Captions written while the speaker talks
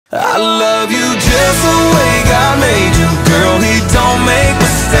I love you just the way God made you, girl, He don't make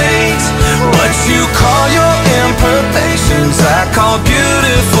mistakes. What you call your imperfections, I call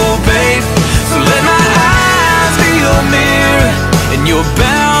beautiful, babe. So let my eyes be your mirror, and you're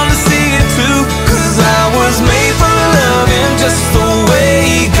bound to see it too. Cause I was made for loving just the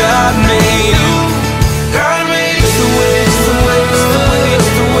way God made you. God made you the way,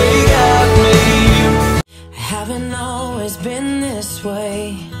 the way God made you. I haven't always been this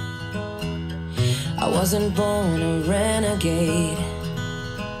way. I wasn't born a renegade.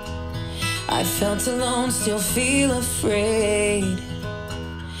 I felt alone, still feel afraid.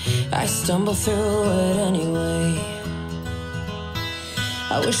 I stumble through it anyway.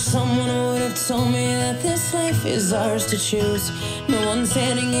 I wish someone would have told me that this life is ours to choose. No one's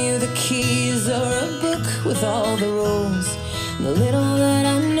handing you the keys or a book with all the rules. The little that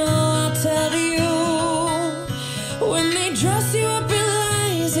I know I'll tell to you. When they dress you up in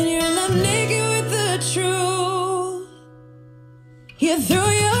lies and you're left naked with the truth, you throw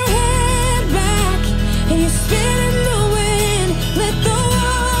your head back and you spin in the wind. Let the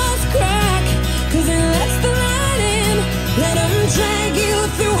walls crack, cause it lets the light in. Let them drag you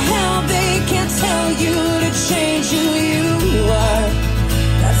through hell. They can't tell you to change who you are.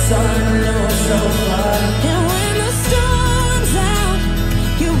 That's all I know so far. And when the storm's out,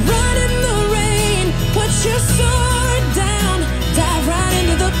 you run in the rain. Put your sword down, dive right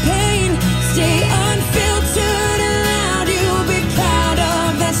into the pain. Stay unfiltered and loud. You'll be proud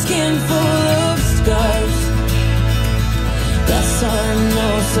of that skin full of scars. That's all I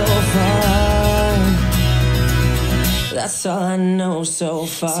know so far. That's all I know so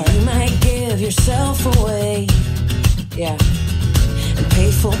far. So you might give yourself away, yeah, and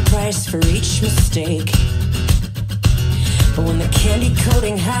pay full price for each mistake. But when the candy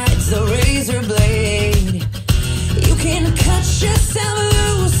coating hides the razor blade, you can cut yourself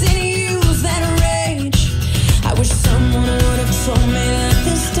loose and use that rage. I wish someone would have told me that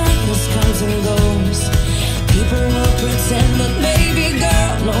this darkness comes and goes. People will pretend, but baby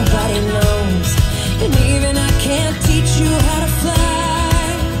girl, nobody knows. And even I can't teach you how to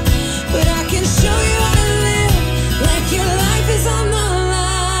fly, but I can show you how to live like your life is on the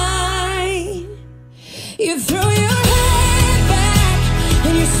line. You throw your head back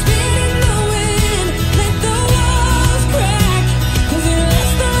and you spin in the wind. Let the walls crack, cause it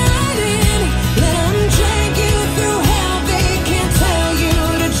lets the light in. Let them drag you through hell. They can't tell you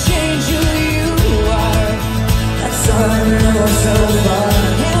to change who you are. That's all I know so far.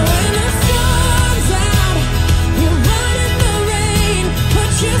 And when the storm's out, you run in the rain.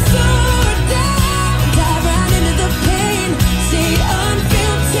 Put your sword down, dive right into the pain. Stay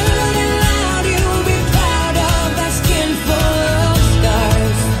unfiltered and loud. You'll be proud of that skin full of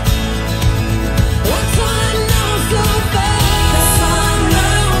scars. That's all I know so far. That's all I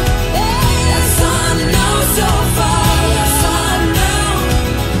know. That's all I know so far. That's all I know.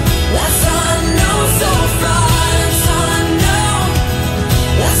 That's all I know so far. That's all I know.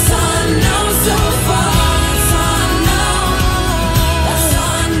 That's all I know so far. That's all I know. That's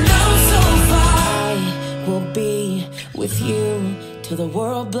all I know so far. I will be with you till the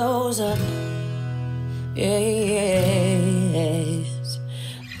world blows up. Yes.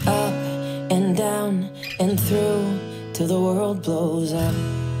 Up and down and through till the world blows up.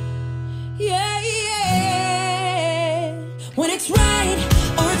 Yeah, yeah. When it's right